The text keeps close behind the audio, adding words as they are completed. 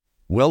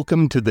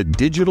Welcome to the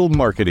digital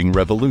marketing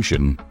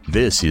revolution.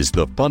 This is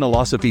the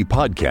Funnellosophy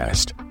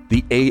podcast,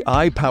 the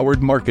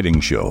AI-powered marketing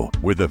show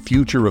where the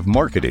future of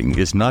marketing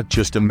is not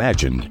just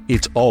imagined,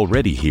 it's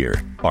already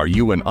here. Are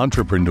you an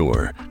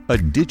entrepreneur, a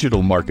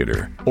digital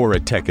marketer, or a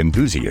tech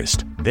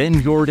enthusiast?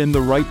 Then you're in the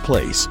right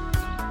place.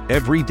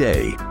 Every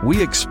day,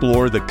 we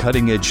explore the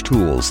cutting-edge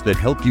tools that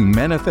help you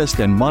manifest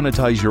and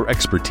monetize your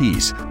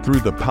expertise through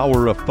the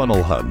power of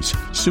funnel hubs,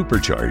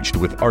 supercharged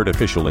with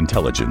artificial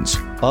intelligence.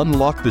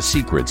 Unlock the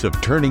secrets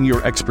of turning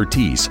your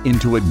expertise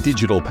into a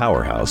digital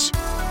powerhouse.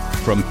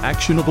 From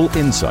actionable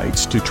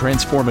insights to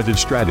transformative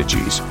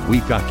strategies,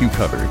 we've got you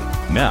covered.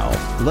 Now,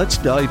 let's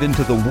dive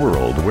into the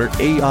world where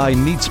AI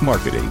meets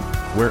marketing,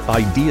 where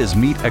ideas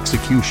meet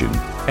execution,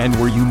 and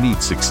where you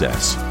meet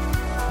success.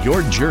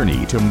 Your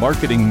journey to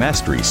marketing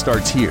mastery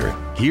starts here.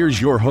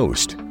 Here's your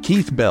host,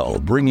 Keith Bell,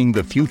 bringing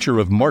the future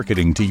of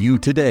marketing to you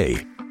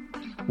today.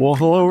 Well,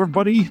 hello,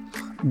 everybody.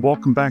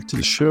 Welcome back to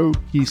the show.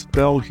 Keith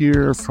Bell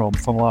here from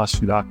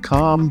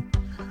Funnellosophy.com.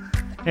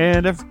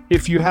 And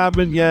if you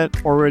haven't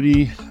yet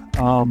already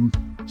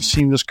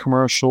seen this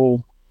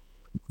commercial,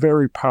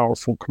 very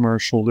powerful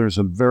commercial. There's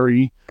a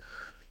very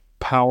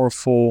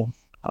powerful,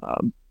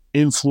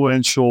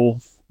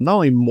 influential, not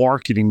only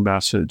marketing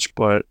message,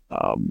 but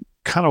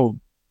kind of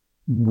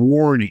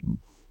warning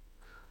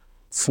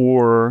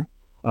for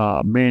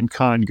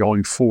mankind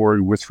going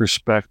forward with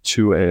respect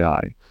to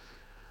AI.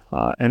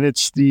 And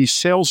it's the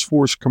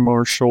Salesforce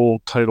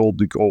commercial titled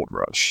The Gold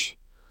Rush.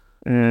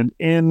 And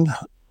in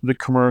the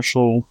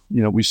commercial,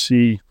 we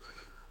see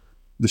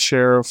the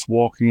sheriff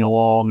walking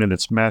along, and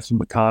it's Matthew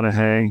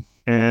McConaughey.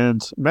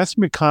 And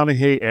Matthew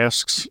McConaughey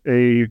asks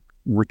a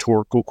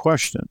rhetorical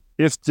question.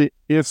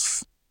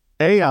 If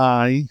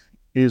AI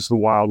is the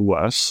Wild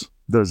West,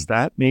 does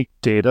that make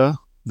data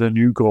the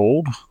new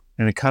gold?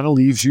 And it kind of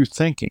leaves you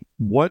thinking,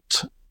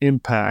 what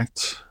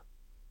impact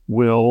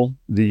will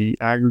the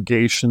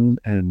aggregation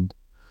and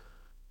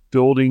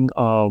building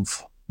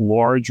of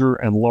larger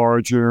and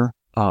larger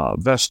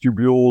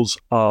vestibules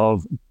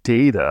of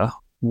data,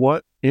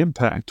 what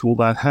impact will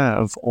that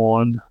have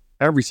on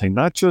everything?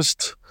 Not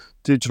just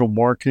digital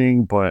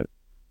marketing, but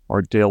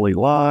our daily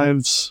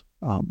lives,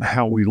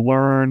 how we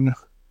learn,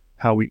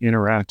 how we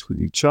interact with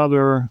each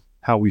other,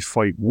 how we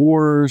fight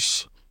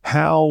wars.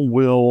 How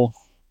will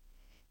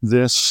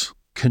this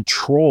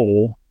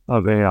control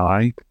of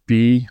AI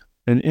be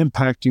an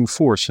impacting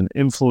force, an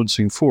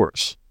influencing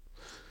force?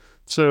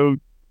 So,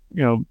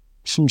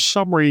 some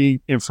summary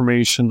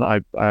information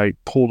I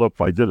pulled up.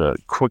 I did a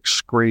quick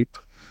scrape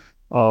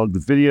of the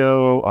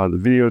video. The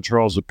video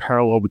draws a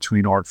parallel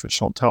between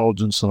artificial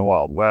intelligence and the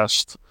Wild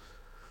West.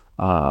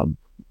 Data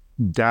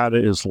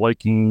is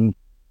likened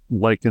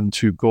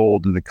to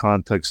gold in the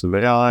context of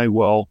AI.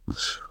 Well,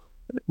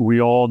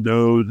 we all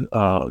know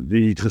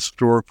the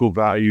historical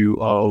value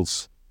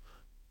of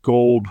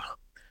gold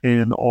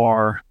in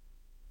our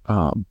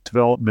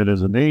development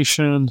as a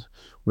nation.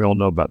 We all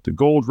know about the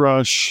gold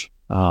rush.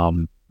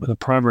 The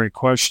primary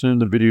question,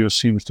 the video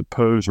seems to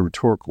pose a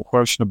rhetorical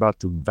question about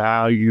the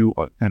value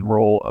and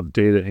role of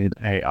data in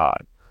AI.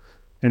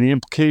 And the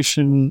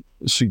implication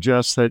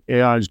suggests that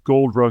AI's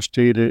gold rush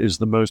data is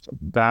the most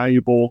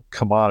valuable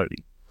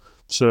commodity.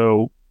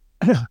 So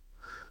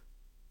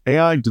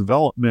AI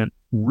development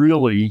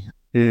really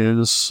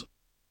is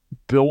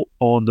built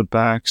on the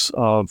backs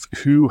of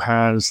who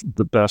has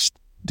the best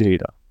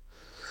data.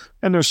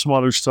 And there's some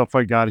other stuff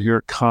I got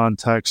here,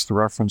 context, the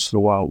reference to the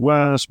Wild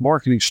West,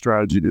 marketing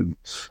strategy. The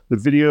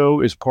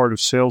video is part of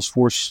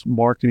Salesforce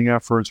marketing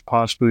efforts,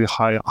 possibly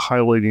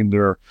highlighting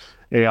their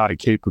AI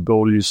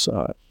capabilities.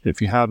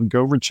 If you haven't,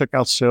 go over and check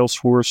out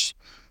Salesforce.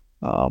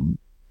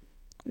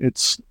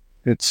 Its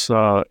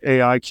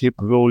AI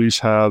capabilities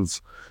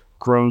have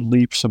grown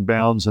leaps and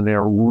bounds, and they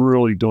are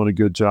really doing a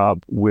good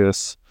job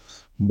with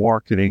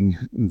marketing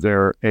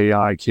their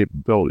AI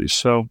capabilities.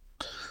 So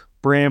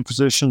brand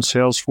position,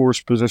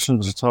 Salesforce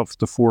positions itself at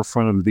the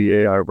forefront of the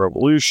AI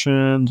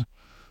revolution.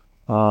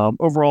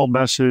 Overall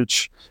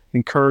message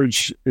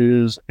encourages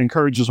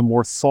a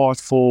more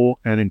thoughtful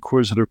and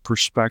inquisitive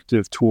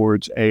perspective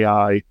towards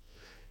AI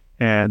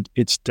and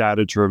its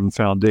data-driven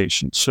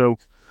foundation. So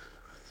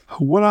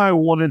what I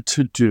wanted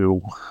to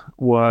do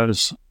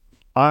was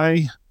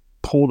I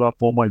pulled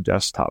up on my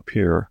desktop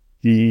here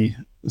the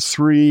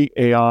three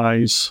AI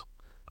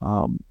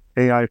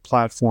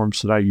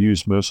platforms that I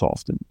use most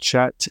often: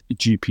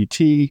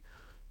 ChatGPT,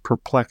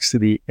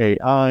 Perplexity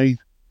AI,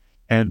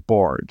 and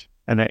Bard.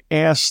 And I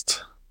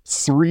asked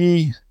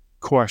three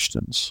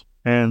questions.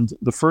 And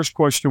the first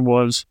question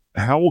was,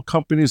 how will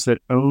companies that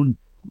own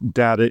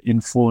data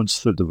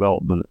influence the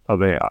development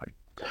of AI?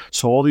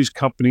 So all these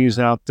companies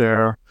out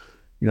there,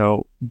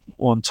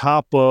 on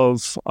top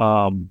of,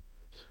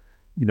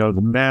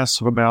 the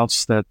massive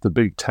amounts that the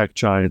big tech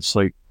giants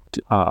like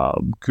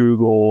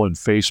Google and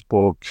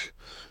Facebook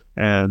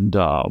and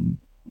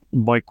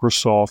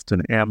Microsoft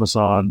and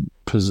Amazon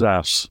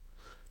possess,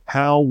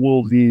 how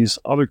will these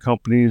other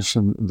companies,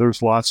 and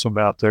there's lots of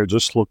them out there,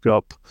 just look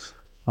up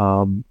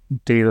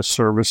data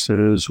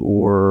services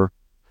or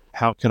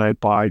How can I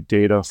buy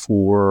data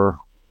for,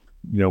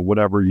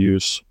 whatever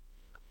use?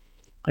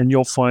 And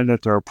you'll find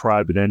that there are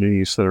private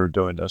entities that are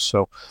doing this.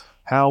 So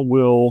how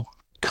will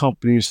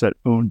companies that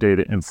own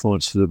data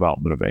influence the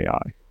development of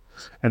AI?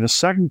 And the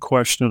second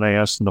question I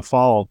asked in the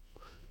follow,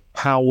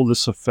 how will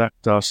this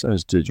affect us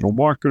as digital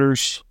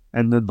marketers?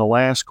 And then the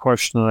last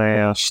question I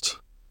asked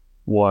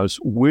was,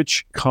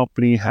 which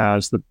company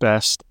has the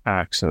best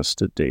access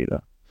to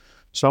data?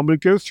 So I'm going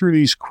to go through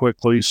these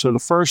quickly. So the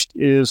first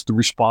is the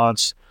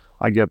response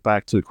I get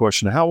back to the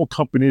question, how will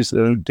companies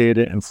that own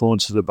data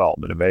influence the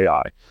development of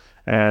AI?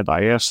 And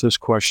I asked this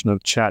question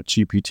of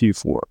ChatGPT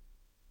 4.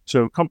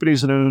 So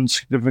companies that own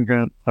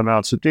significant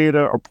amounts of data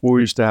are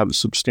poised to have a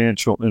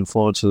substantial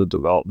influence in the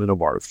development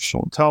of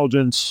artificial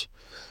intelligence.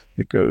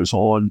 It goes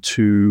on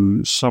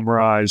to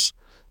summarize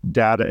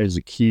data as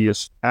a key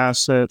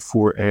asset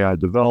for AI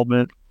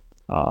development,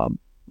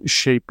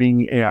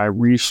 shaping AI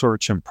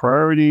research and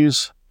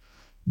priorities,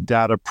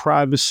 data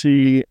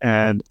privacy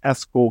and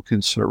ethical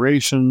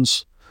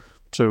considerations.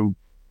 So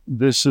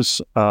this is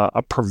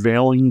a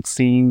prevailing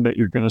theme that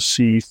you're going to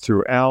see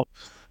throughout.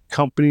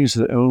 Companies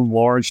that own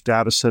large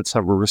data sets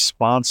have a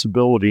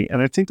responsibility,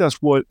 and I think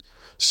that's what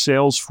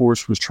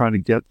Salesforce was trying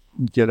to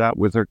get at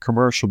with their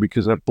commercial,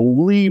 because I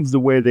believe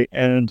the way they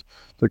end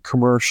the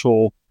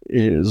commercial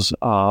is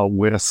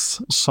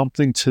with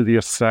something to the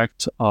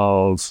effect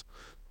of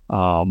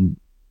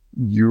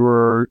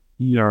you're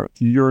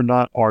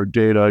not our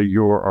data,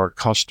 you're our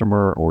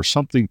customer, or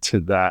something to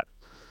that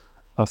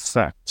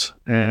effect.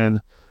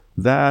 And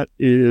that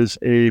is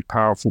a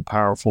powerful,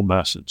 powerful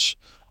message.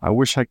 I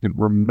wish I could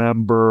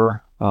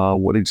remember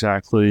what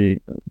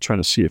exactly, I'm trying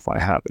to see if I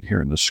have it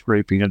here in the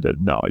scraping.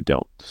 No, I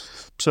don't.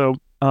 So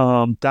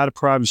data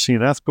privacy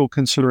and ethical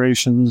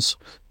considerations,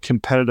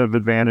 competitive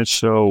advantage.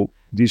 So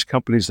these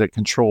companies that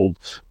control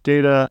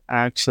data,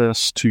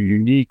 access to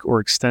unique or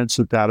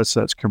extensive data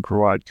sets can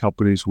provide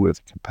companies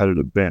with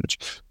competitive advantage.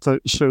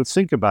 So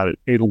think about it.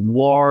 A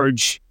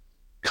large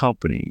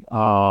company,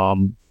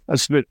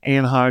 let's admit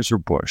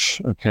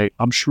Anheuser-Busch, okay?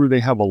 I'm sure they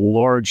have a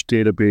large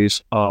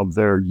database of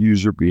their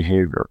user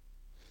behavior.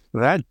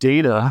 That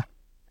data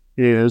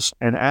is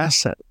an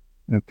asset,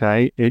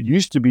 okay? It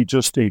used to be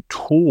just a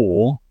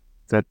tool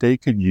that they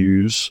could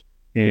use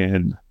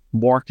in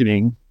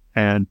marketing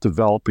and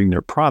developing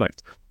their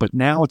product. But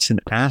now it's an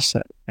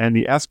asset. And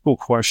the ethical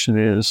question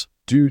is,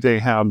 do they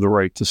have the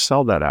right to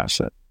sell that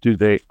asset? Do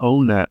they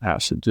own that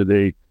asset? Do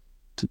they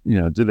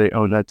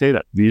own that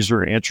data? These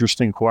are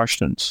interesting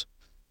questions.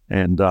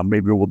 And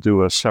maybe we'll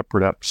do a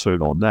separate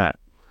episode on that.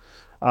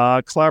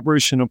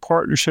 Collaboration and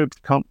partnership.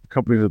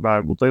 Companies with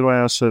valuable data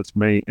assets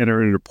may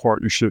enter into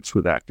partnerships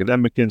with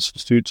academic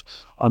institutes.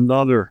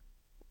 Another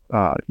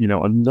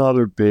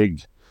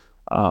big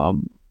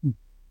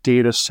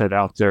data set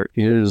out there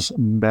is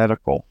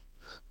medical.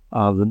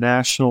 The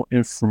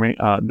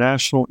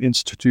National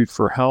Institute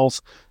for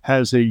Health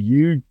has a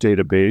huge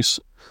database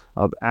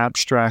of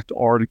abstract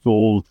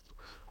articles,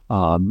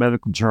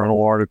 medical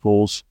journal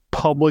articles,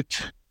 public,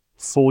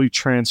 fully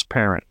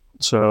transparent.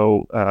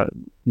 So,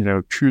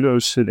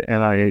 kudos to the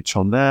NIH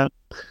on that.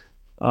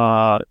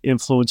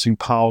 Influencing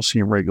policy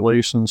and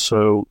regulations.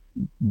 So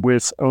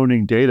with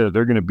owning data,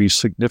 they're going to be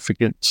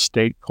significant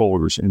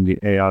stakeholders in the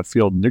AI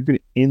field, and they're going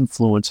to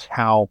influence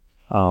how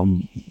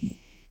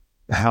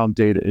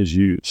data is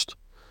used.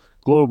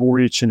 Global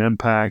reach and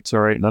impact. All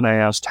right. And then I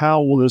asked,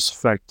 how will this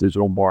affect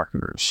digital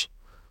marketers?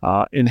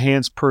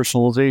 Enhanced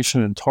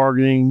personalization and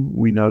targeting.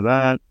 We know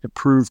that.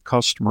 Improve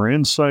customer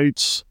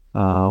insights.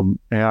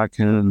 AI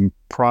can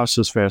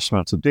process vast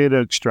amounts of data,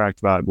 extract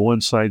valuable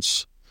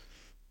insights.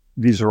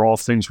 These are all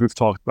things we've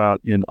talked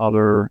about in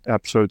other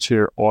episodes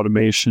here.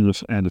 Automation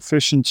and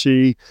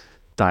efficiency,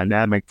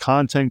 dynamic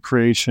content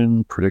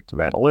creation, predictive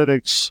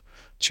analytics,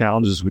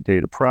 challenges with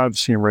data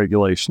privacy and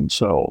regulation.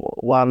 So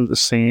a lot of the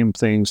same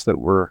things that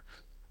we're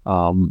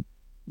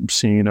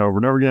seeing over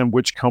and over again.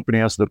 Which company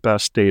has the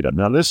best data?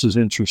 Now, this is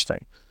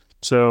interesting.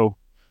 So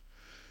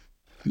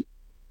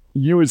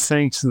you would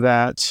think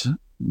that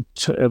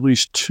at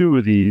least two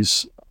of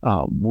these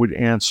would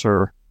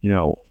answer,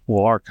 well,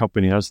 our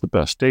company has the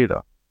best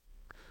data.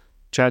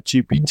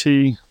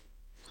 ChatGPT,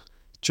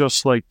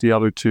 just like the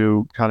other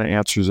two, kind of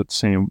answers it the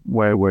same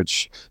way,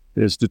 which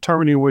is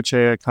determining which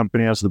AI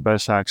company has the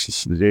best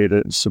access to the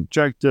data is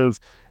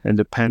subjective and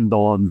depend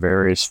on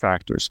various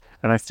factors.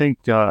 And I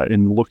think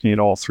in looking at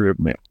all three of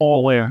them, they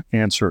all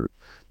answer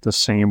the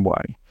same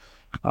way.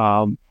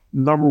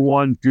 Number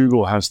one,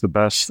 Google has the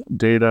best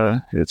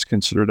data. It's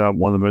considered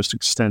one of the most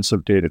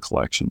extensive data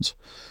collections,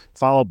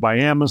 followed by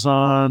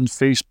Amazon,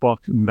 Facebook,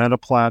 Meta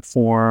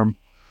Platform,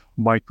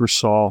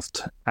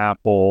 Microsoft,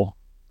 Apple,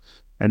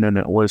 and then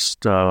it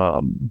lists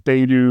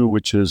Baidu,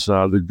 which is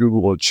the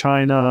Google of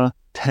China,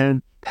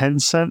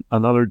 Tencent,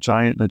 another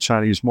giant in the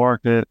Chinese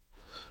market,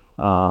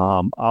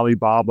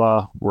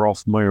 Alibaba. We're all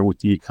familiar with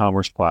the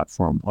e-commerce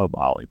platform of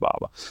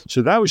Alibaba.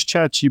 So that was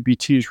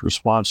ChatGPT's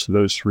response to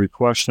those three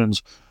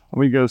questions. I'm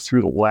going to go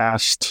through the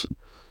last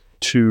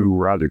two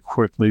rather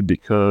quickly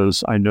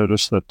because I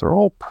noticed that they're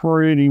all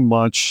pretty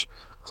much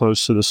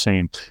close to the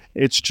same.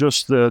 It's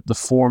just the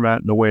format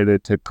and the way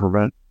that they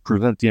present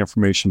the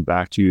information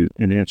back to you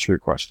and answer your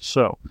questions.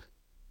 So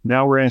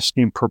now we're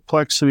asking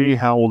perplexity.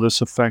 How will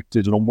this affect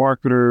digital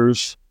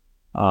marketers?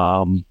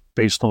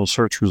 Based on the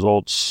search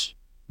results,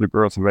 the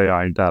growth of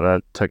AI and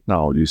data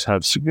technologies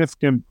have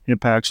significant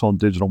impacts on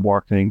digital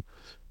marketing,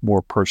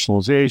 more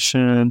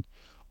personalization,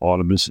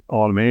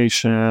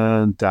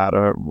 automation,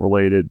 data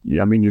related.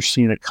 I mean, you're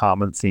seeing a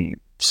common theme.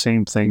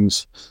 Same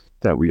things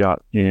that we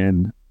got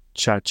in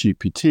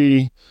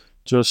ChatGPT,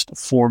 just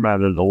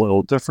formatted a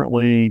little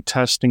differently,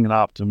 testing and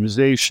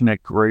optimization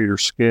at greater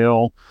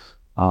scale.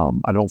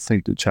 I don't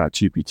think that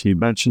ChatGPT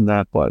mentioned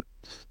that, but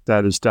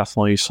that is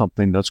definitely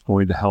something that's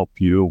going to help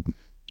you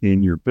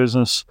in your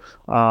business.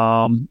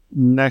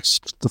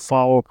 Next, the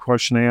follow-up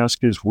question I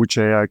ask is, which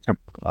AI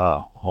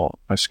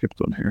I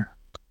skipped on here.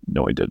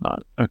 No, I did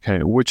not.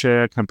 Okay, which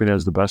AI company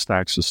has the best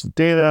access to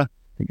data?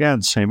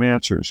 Again, same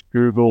answers: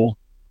 Google,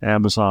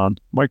 Amazon,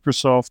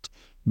 Microsoft,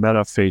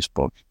 Meta,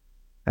 Facebook.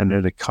 And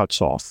then it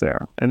cuts off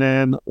there. And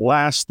then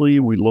lastly,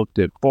 we looked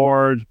at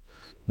Bard.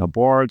 Now,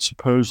 Bard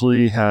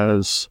supposedly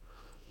has,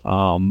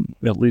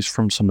 at least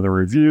from some of the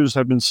reviews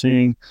I've been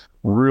seeing,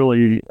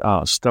 really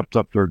stepped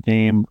up their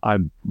game.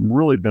 I've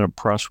really been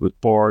impressed with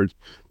Bard.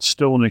 It's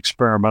still in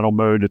experimental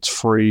mode. It's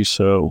free,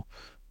 so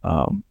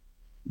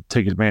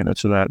take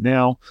advantage of that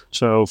now.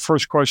 So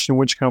first question,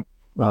 let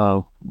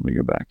me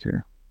go back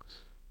here,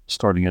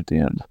 starting at the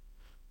end.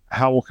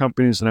 How will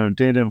companies that own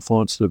data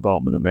influence the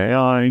development of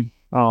AI?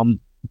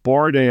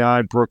 Bard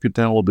AI broke it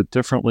down a little bit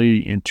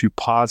differently into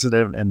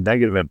positive and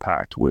negative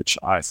impact, which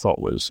I thought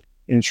was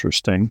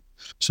interesting.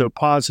 So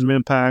positive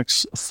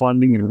impacts: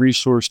 funding and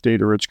resource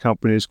data-rich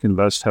companies can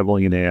invest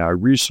heavily in AI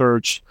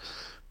research,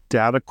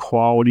 data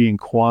quality and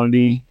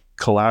quantity,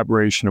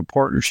 collaboration and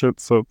partnership,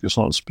 focus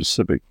on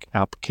specific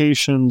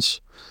applications.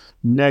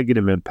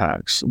 Negative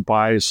impacts: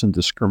 bias and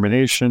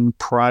discrimination,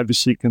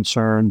 privacy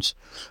concerns,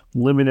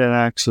 limited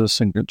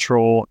access and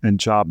control, and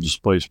job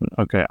displacement.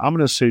 Okay, I'm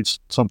going to say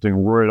something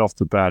right off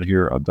the bat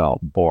here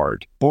about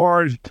Bard.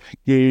 Bard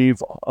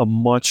gave a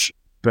much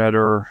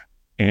better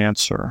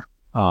answer.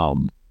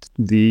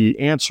 The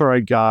answer I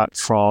got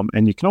from,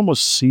 and you can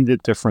almost see the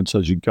difference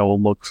as you go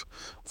and look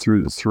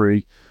through the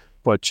three,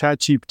 but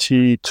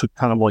ChatGPT took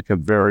kind of like a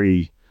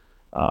very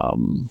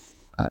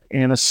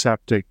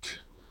antiseptic,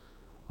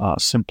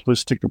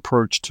 simplistic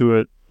approach to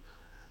it.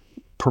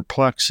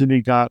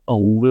 Perplexity got a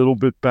little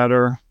bit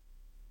better.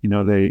 You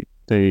know, they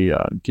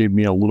gave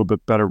me a little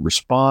bit better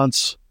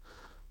response,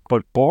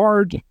 but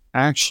Bard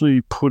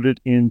actually put it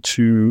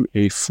into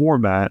a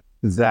format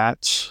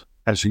that,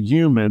 as a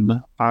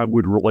human, I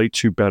would relate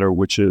to better,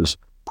 which is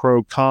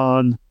pro,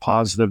 con,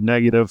 positive,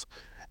 negative.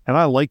 And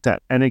I like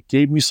that. And it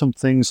gave me some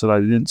things that I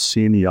didn't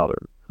see in the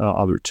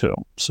other two.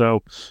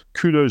 So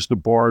kudos to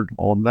Bard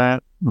on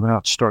that. I'm going to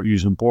have to start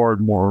using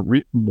Bard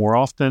more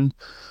often.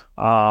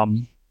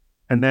 And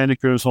then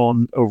it goes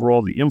on,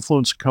 overall, the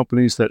influence of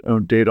companies that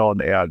own data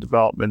on AI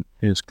development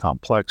is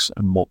complex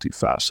and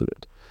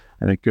multifaceted.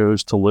 And it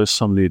goes to list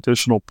some of the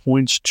additional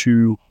points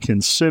to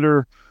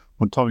consider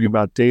when talking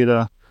about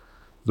data.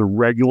 The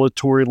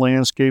regulatory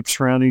landscape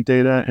surrounding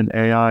data and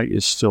AI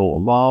is still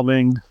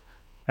evolving.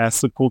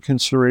 Ethical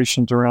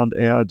considerations around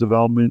AI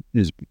development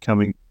is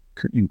becoming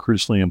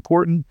increasingly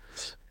important,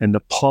 and the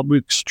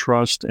public's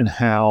trust in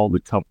how the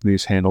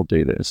companies handle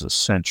data is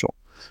essential.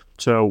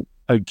 So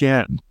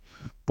again,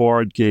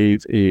 Bard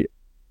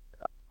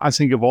I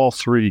think of all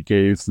three,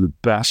 gave the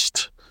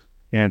best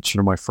answer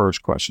to my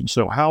first question.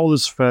 So how will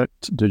this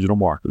affect digital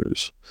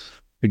marketers?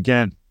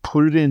 Again,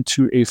 put it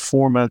into a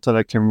format that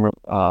I can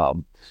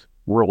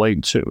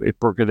relate to. It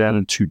broke it down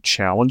into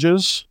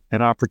challenges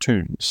and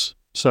opportunities.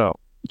 So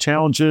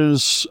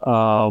challenges: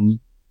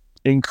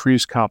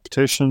 increased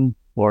competition.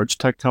 Large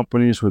tech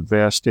companies with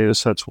vast data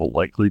sets will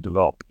likely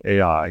develop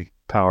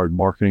AI-powered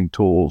marketing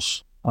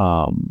tools,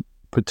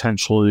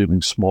 potentially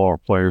leaving smaller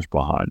players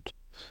behind.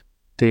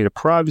 Data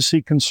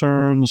privacy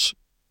concerns: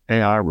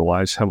 AI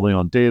relies heavily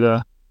on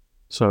data.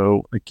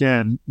 So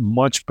again,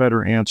 much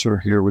better answer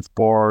here with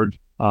Bard.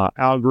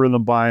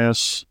 Algorithm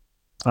bias.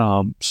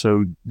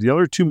 So the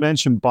other two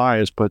mentioned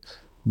bias, but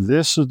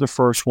this is the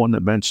first one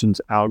that mentions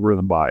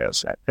algorithm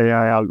bias.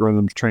 AI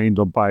algorithms trained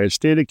on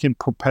biased data can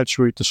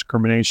perpetuate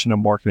discrimination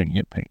in marketing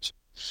campaigns.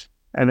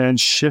 And then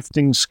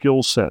shifting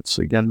skill sets.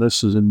 Again,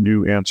 this is a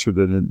new answer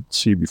that I didn't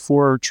see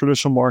before.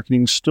 Traditional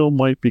marketing still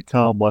might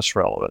become less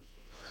relevant.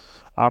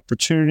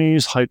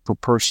 Opportunities: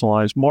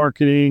 hyper-personalized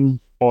marketing,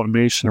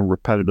 automation of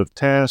repetitive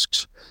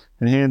tasks,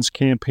 enhanced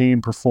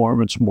campaign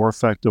performance, more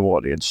effective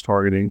audience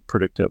targeting,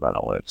 predictive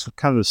analytics.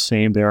 Kind of the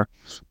same there,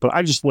 but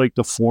I just like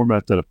the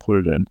format that I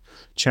put it in.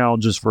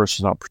 Challenges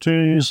versus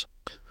opportunities.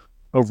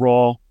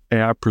 Overall,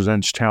 AI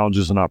presents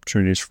challenges and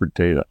opportunities for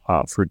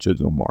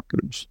digital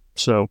marketers.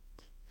 So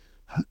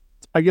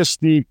I guess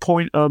the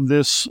point of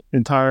this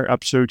entire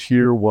episode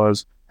here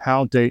was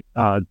how data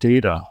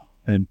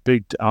and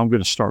I'm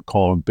going to start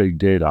calling big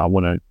data. I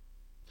want to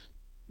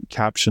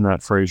caption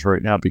that phrase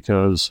right now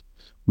because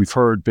we've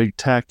heard big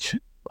tech,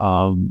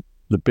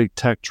 the big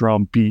tech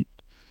drum beat,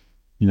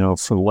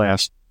 for the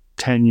last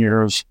 10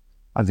 years,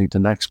 I think the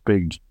next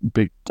big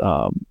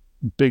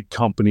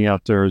company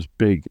out there is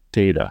big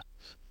data.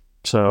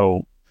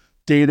 So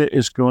data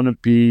is going to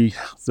be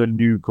the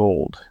new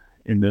gold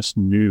in this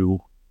new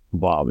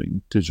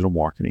evolving digital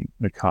marketing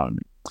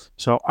economy.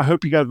 So I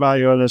hope you got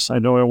value out of this. I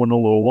know I went a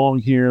little long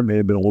here, may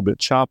have been a little bit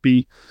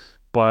choppy,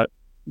 but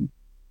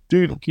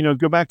dude,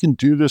 go back and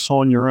do this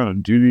on your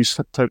own. Do these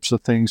types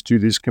of things, do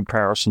these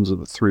comparisons of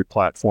the 3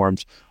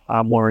 platforms.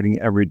 I'm learning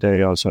every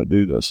day as I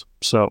do this.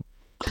 So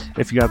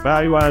if you got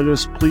value out of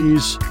this,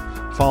 please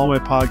follow my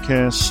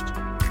podcast,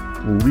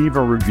 leave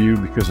a review,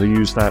 because I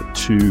use that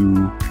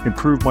to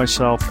improve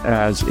myself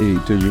as a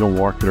digital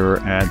marketer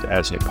and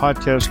as a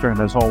podcaster. And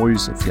as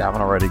always, if you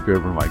haven't already, go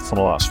over to my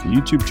Funnellosophy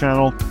YouTube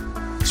channel,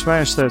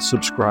 smash that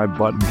subscribe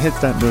button, hit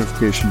that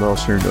notification bell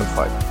so you're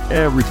notified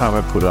every time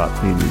I put out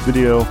a new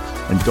video.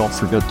 And don't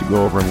forget to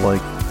go over and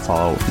like,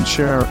 follow, and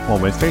share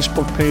on my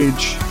Facebook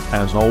page.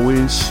 As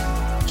always,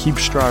 keep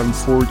striving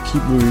forward,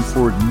 keep moving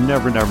forward,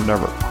 never, never,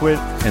 never quit.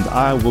 And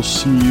I will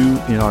see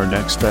you in our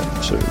next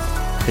episode.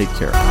 Take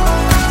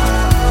care.